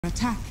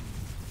Attack.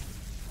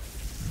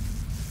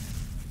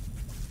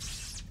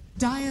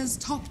 Dire's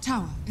top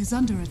tower is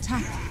under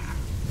attack.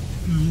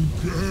 You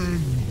can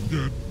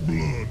get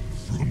blood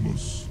from a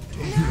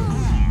stone.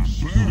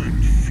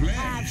 Burn flesh.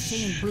 I've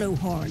seen blue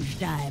horns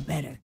die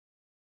better.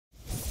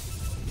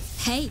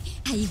 Hey,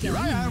 how you going?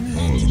 Here I am.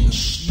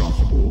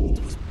 Unstoppable.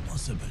 It was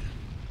possible.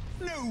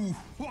 No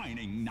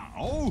whining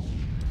now.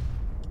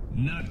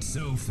 Not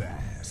so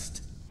fast.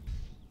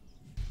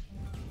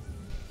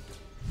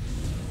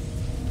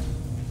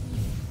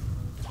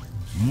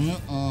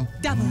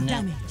 Double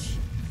damage.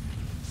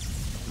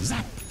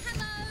 Zap.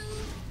 Hello.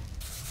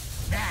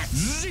 That's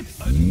zip.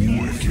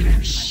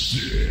 Wicked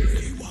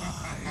sick.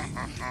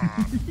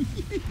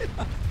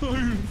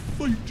 I'll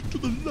fight to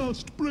the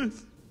last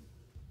breath.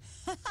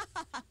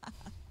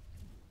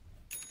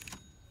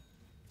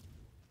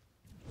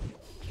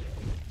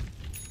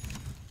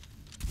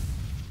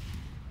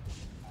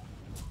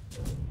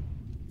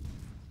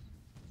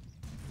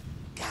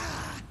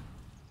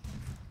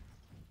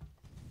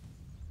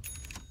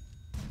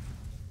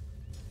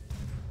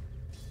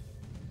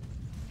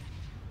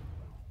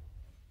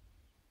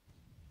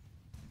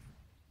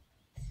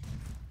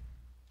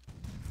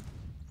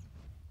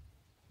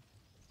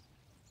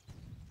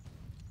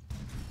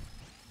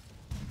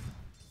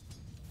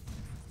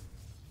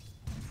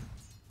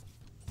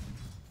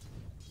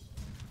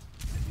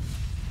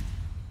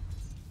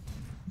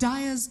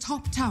 Dire's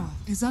top tower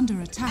is under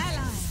attack.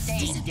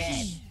 Stay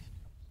dead.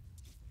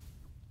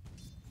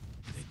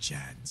 The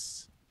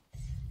chance.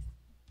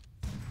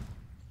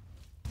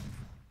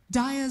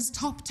 Dire's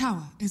top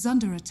tower is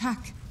under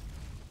attack.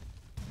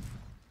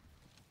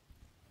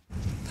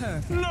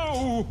 Perfect.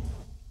 No.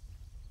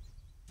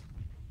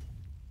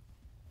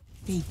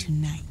 Fade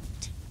tonight.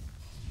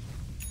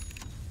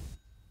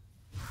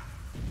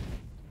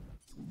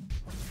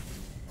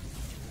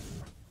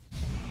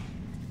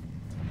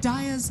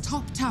 Dire's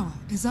top tower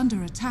is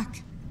under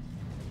attack.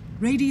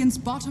 Radiant's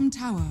bottom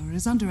tower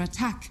is under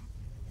attack.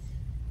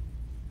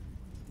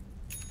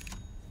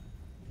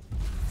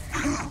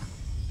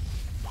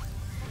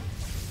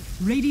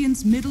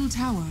 Radiant's middle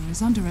tower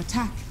is under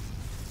attack.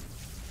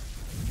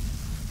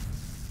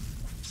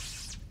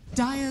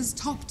 Dire's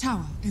top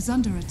tower is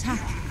under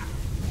attack.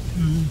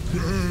 You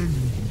can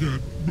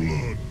get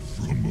blood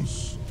from a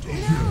stone.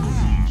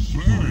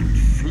 Burn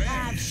flesh.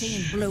 I've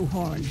seen blue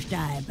horns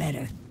die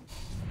better.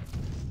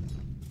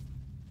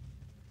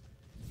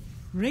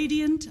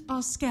 Radiant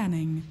are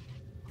scanning.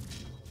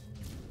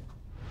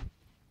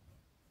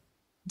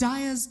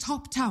 Dire's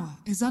top tower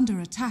is under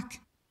attack.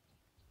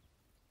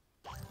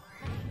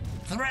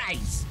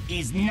 Thrice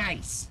is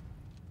nice.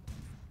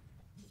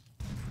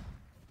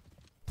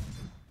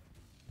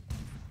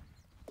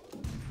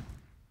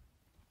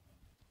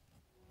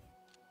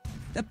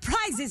 The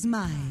prize is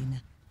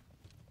mine.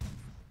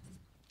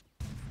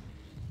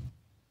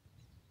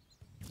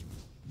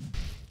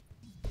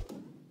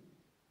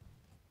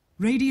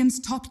 Radiant's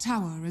top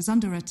tower is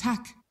under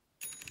attack.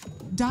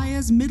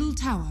 Dire's middle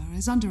tower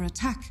is under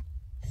attack.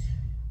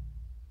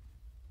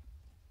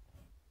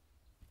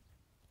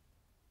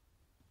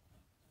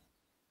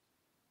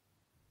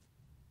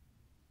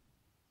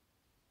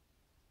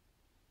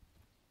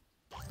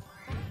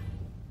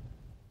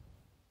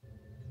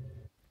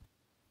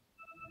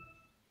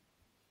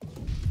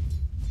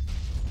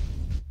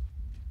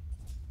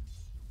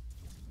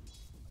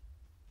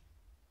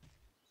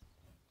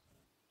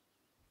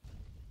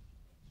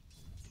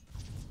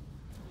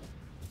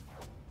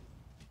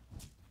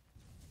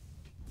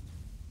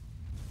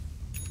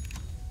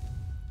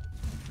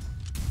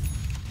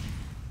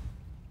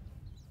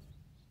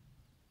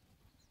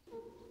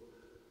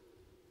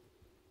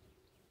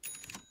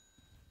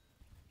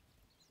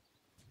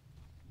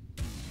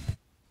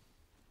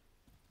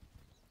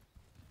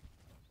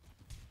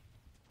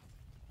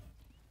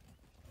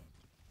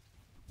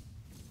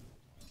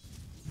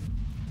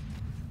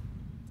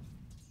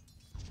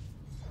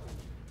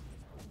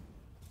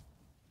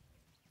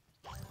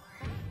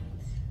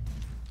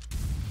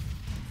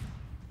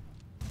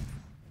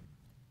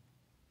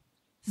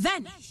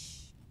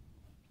 Vanish!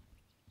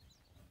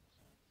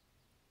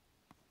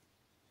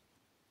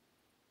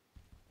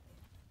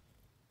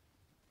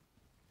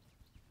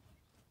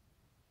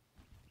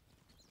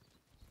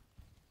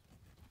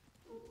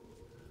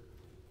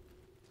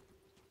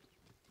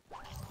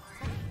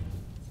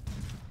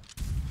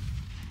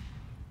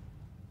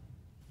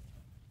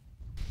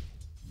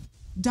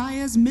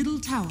 Dire's middle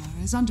tower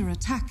is under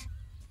attack.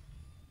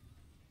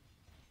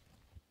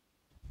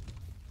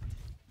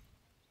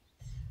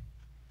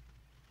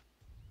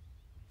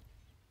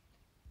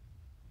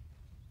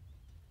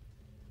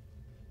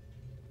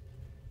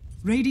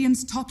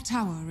 Radiant's top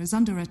tower is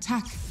under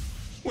attack.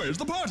 Where's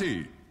the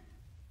party?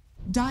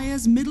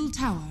 Dire's middle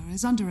tower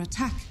is under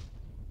attack.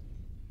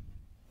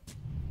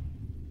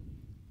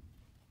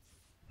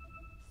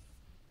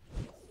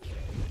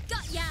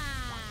 Got ya!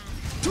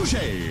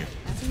 Touché.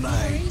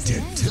 My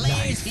debt to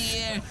Players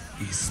here,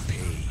 is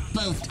paid.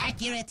 both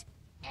accurate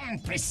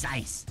and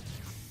precise.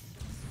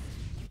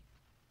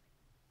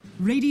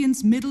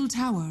 Radiant's middle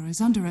tower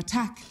is under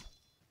attack.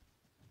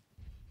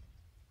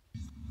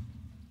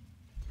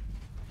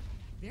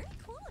 Very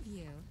cool of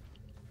you.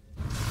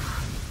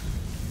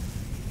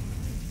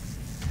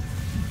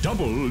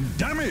 Double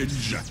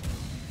damage!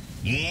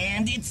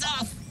 And it's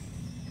off.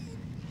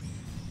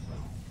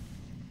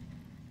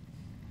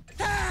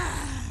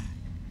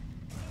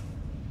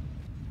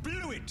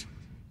 Blew it!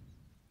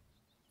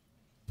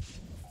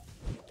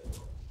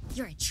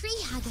 You're a tree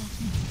hugger.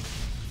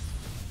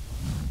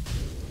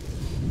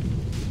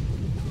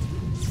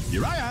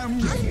 Here I am!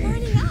 I'm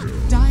burning up.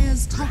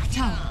 Dire's top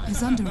tower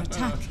is under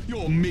attack.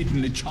 Your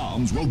maidenly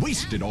charms were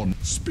wasted on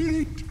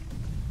spirit.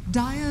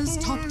 Dire's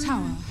top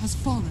tower has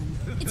fallen.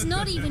 It's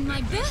not even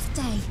my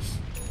birthday.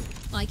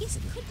 Well, I guess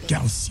it could be.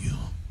 Gauss you.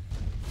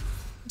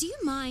 Do you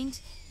mind?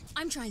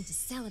 I'm trying to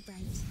celebrate.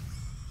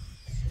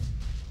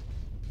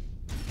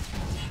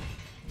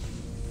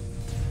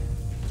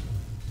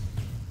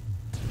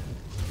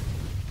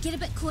 Get a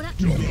bit caught up.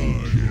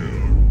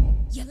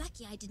 You're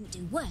lucky I didn't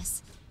do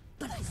worse,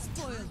 but I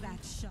spoiled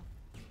that shot.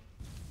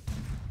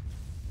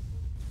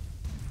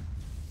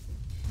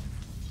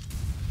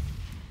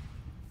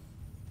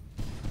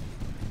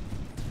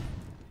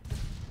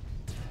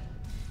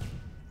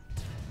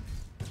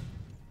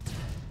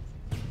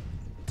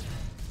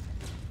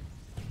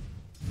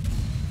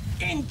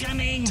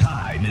 Incoming.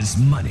 Time is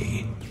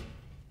money.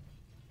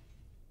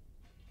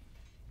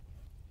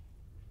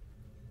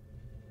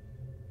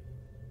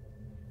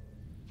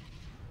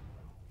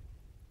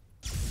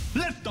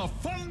 Let the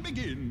fun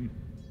begin.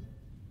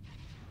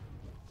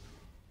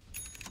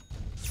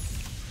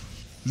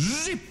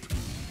 Zip!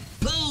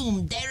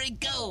 Boom, there it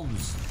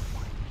goes.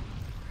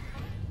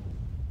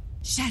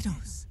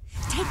 Shadows,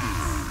 take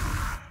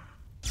us.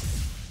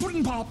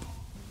 Puddin' pop.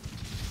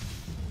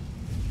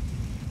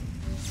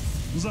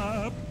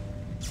 Zap.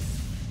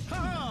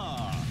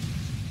 Ha!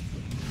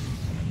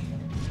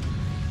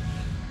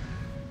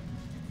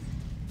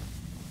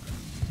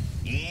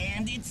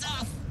 And it's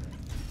off.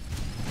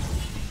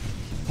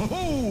 Ho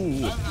ho!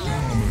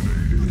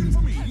 Looking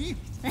for me?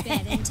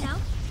 Bad intel?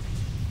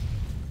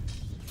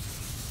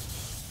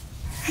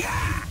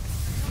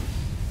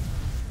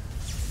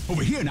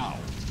 Over here now.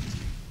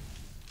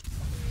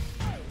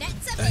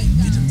 That's a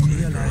bingo.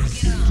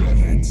 Realize you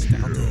had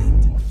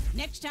started.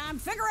 Next time,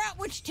 figure out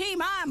which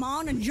team I'm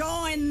on and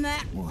join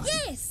that one.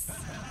 Yes!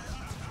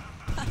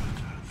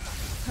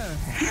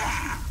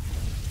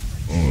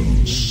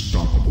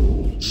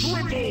 Unstoppable.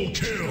 Triple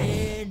kill.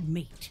 Red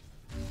meat.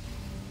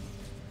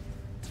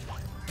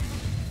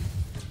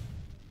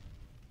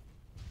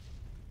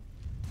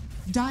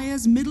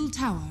 Dire's middle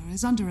tower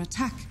is under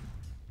attack.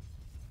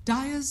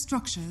 Dire's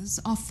structures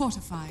are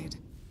fortified.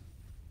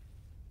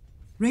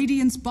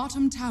 Radiant's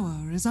bottom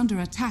tower is under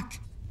attack.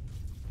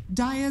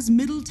 Dire's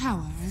middle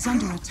tower is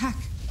under attack.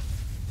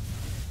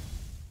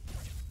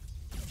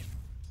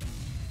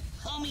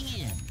 Homing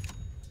in.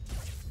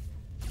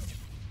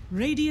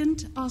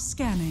 Radiant are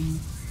scanning.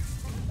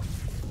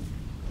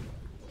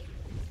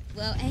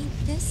 Well, ain't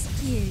this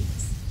cute?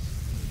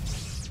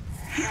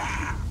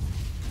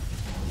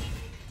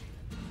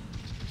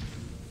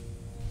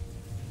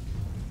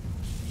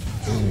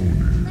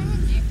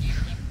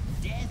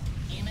 Death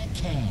in a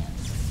can.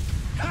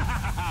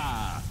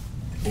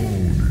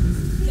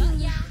 Got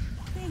ya.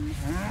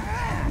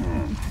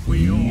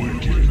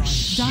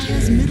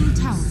 Dire's middle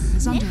tower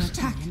is under Next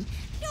attack. time,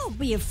 don't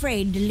be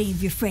afraid to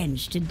leave your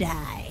friends to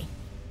die.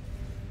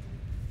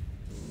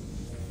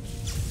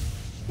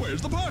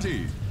 Where's the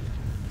party?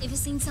 Ever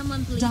seen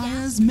someone bleed out?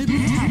 Dire's middle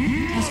tower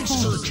has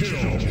fallen.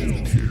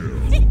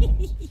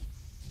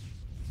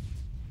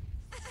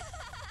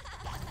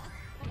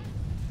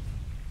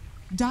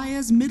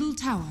 Dire's middle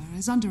tower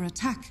is under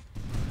attack.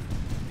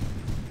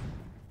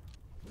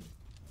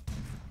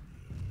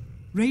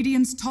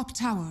 Radiant's top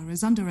tower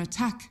is under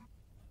attack.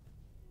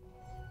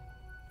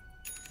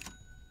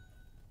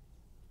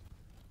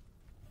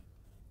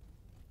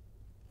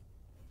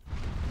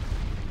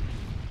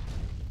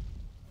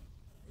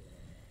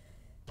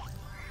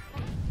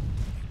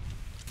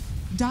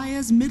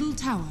 Dire's middle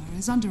tower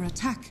is under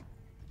attack.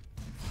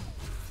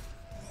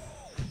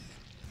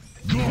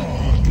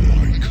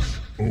 Godlike.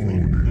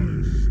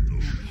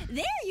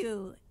 There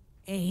you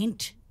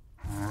ain't.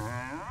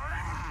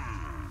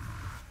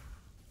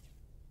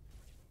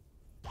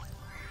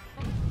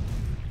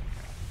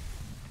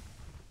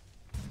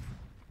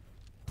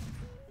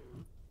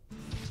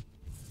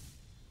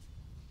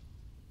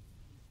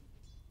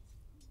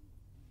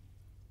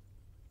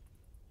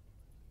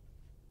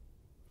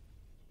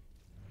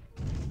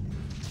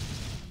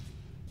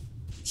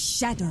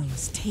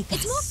 Shadows take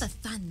It's more us. for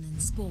fun than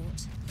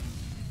sport.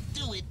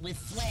 Do it with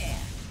flair.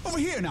 Over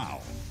here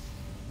now.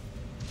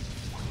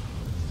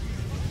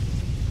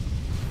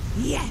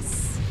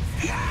 Yes.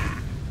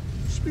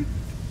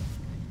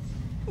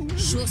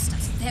 Sure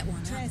stuff that one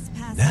up.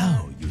 Trespass.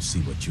 Now you see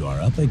what you are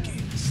up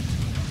against.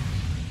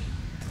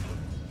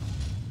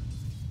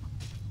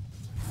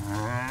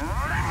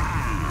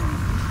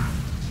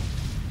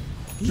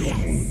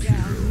 Yes,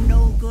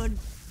 no good.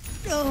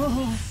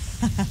 Oh.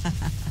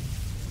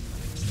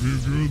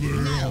 bigger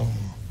they No.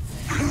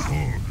 are, the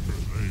harder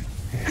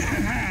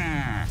they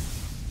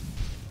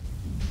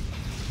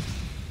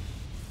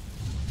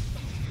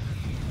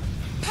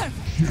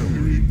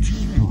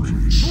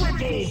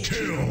Triple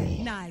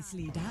kill!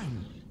 Nicely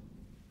done.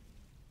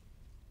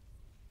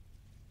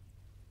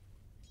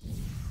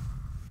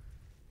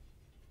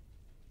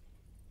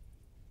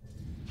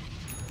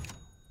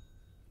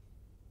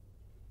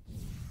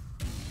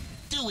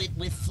 Do it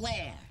with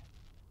flair.